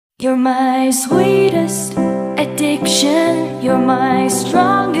You're my sweetest addiction, you're my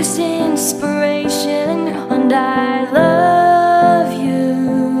strongest inspiration, and I love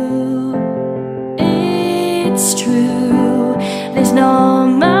you. It's true, there's no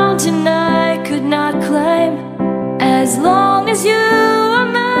mountain I could not climb as long as you are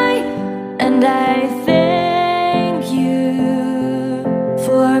mine, and I thank you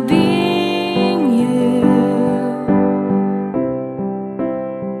for being you.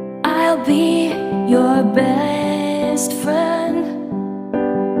 I'll be your best friend,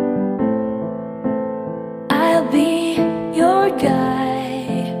 I'll be your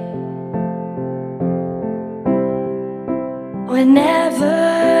guide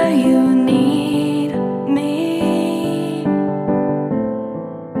whenever you need me.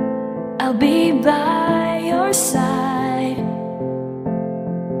 I'll be by your side.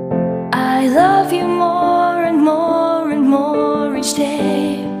 I love you more and more and more each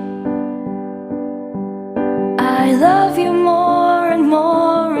day. I love you more and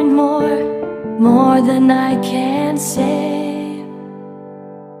more and more than I can say.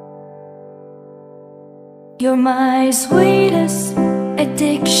 You're my sweetest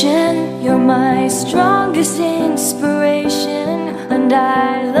addiction, you're my strongest inspiration, and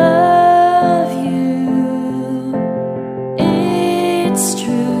I love you. It's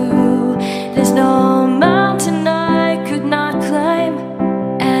true, there's no mountain I could not climb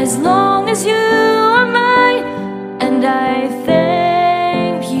as long as you are mine, and I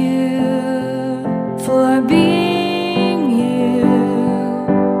thank you for being you.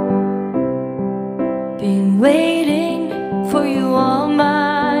 Been waiting for you all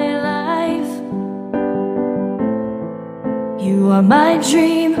my life. You are my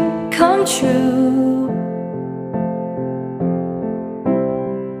dream come true.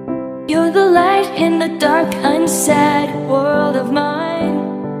 You're the light in the dark, unsad world of mine.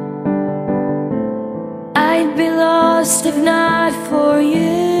 I'd be lost if not for you,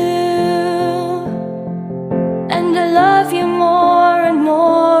 and I love you more and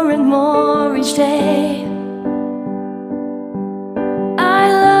more and more each day. I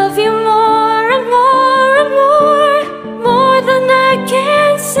love you more and more and more than I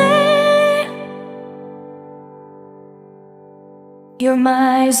can say. You're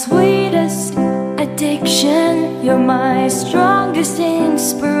my sweetest addiction, you're my strongest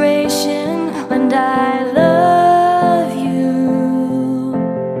inspiration, and I love you.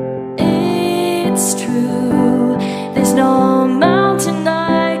 It's true, there's no mountain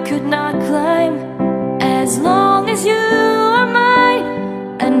I could not climb as long as you are mine,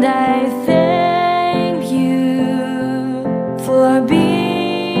 and I thank you for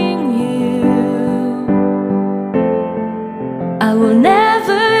being you. I will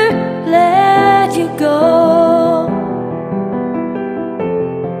never let you go,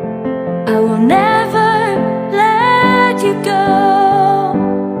 I will never let you go.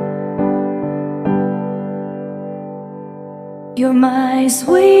 You're my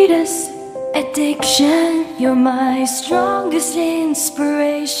sweetest addiction, you're my strongest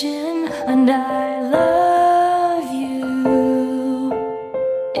inspiration, and I love you.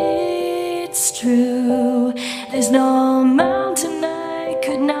 It's true, there's no mountain I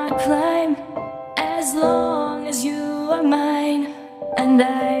could not climb as long as you are mine, and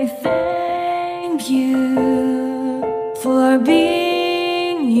I thank you for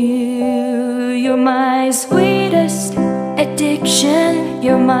being you. You're my sweetest addiction,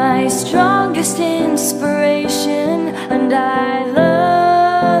 you're my strongest inspiration, and I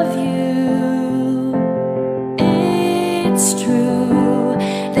love you. It's true,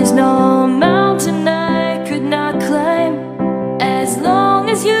 there's no mountain I could not climb as long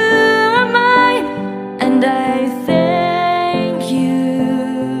as you are mine, and I thank you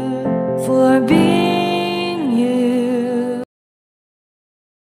for being you.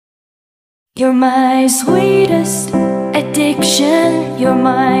 You're my sweetest addiction, you're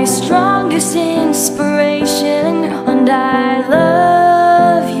my strongest inspiration, and I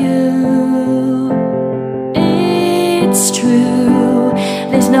love you. It's true,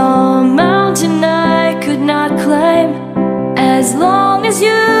 there's no mountain I could not climb as long as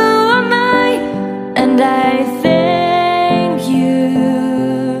you are mine, and I thank you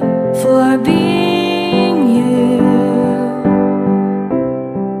for being you.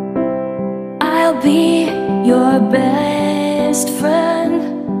 I'll be your best friend,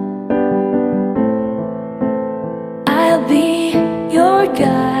 I'll be your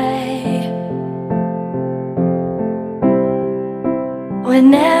guide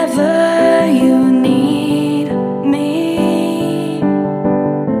whenever you need me.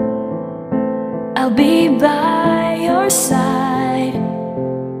 I'll be by your side.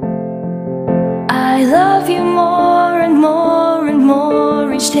 I love you more and more and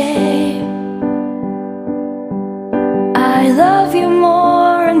more each day. I love you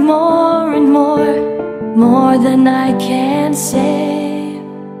more and more and more than I can say.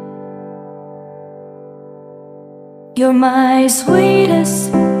 You're my sweetest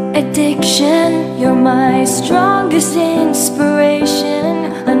addiction, you're my strongest inspiration,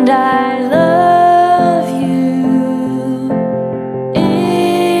 and I love you.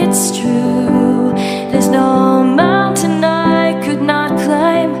 It's true, there's no mountain I could not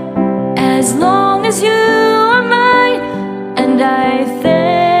climb as long as you are mine, and I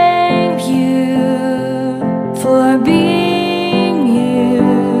thank you for being you.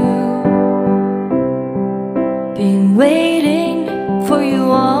 Been waiting for you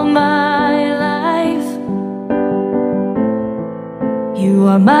all my life. You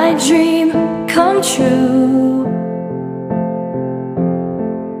are my dream come true.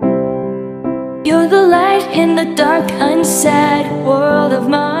 You're the light in the dark, unsad world of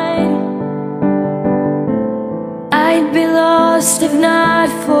mine. I'd be lost if not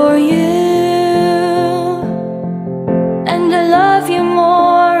for you. And I love you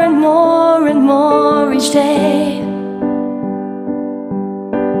more and more and more each day.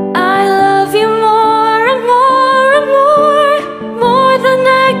 I love you more and more and more than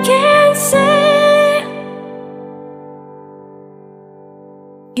I can say.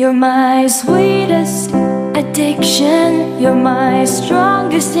 You're my sweetest addiction, you're my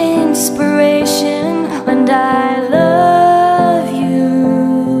strongest inspiration, and I love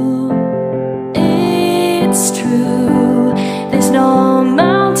you. It's true, there's no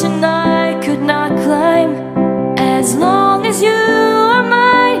mountain I could not climb as long as you are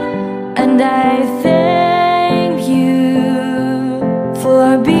mine, and I thank you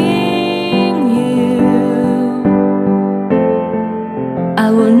for being you. I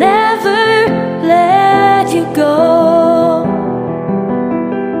will never let you go.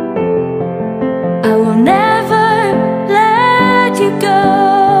 I will never let you go.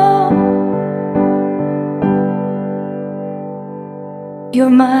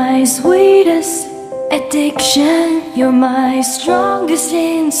 You're my sweetest addiction, you're my strongest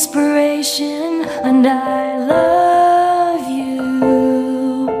inspiration, and I love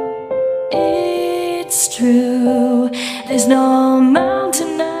you. It's true, there's no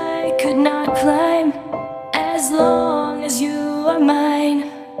mountain I could not climb as long as you are mine,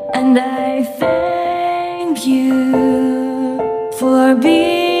 and I thank you for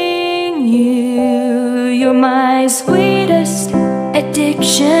being you. You're my sweetest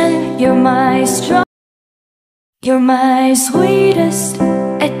addiction, you're my You're my sweetest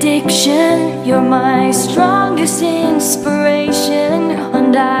addiction, you're my strongest inspiration,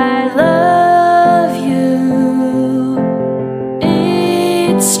 and I love you.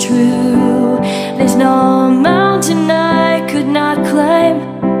 It's true, there's no mountain I could not climb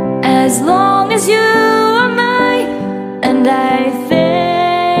as long as you are mine, and I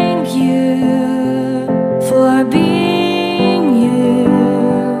thank you for being you.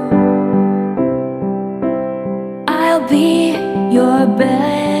 I'll be your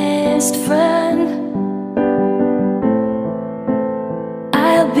best friend.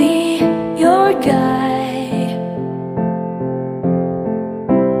 I'll be your guide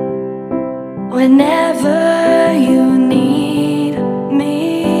whenever you need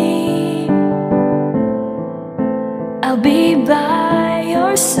me. I'll be by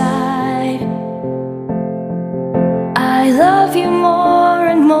your side. I love you more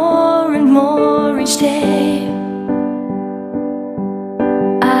and more and more each day.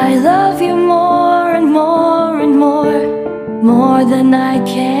 I love you more and more and more than I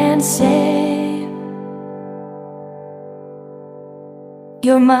can say.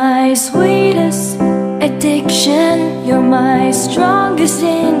 You're my sweetest addiction, you're my strongest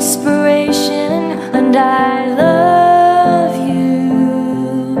inspiration, and I love you.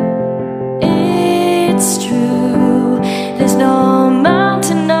 It's true, there's no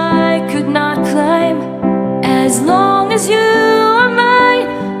mountain I could not climb as long as you are mine,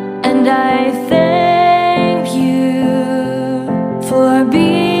 and I thank you for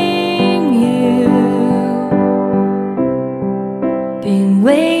being you. Been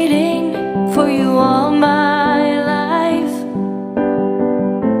waiting for you all my life.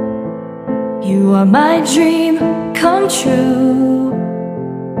 You are my dream come true.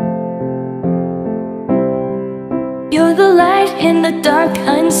 You're the light in the dark,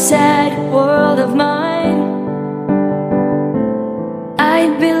 unsad world of mine.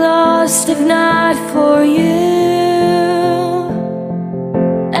 I'd be lost if not for you.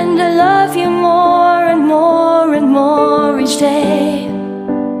 And I love you more and more and more each day.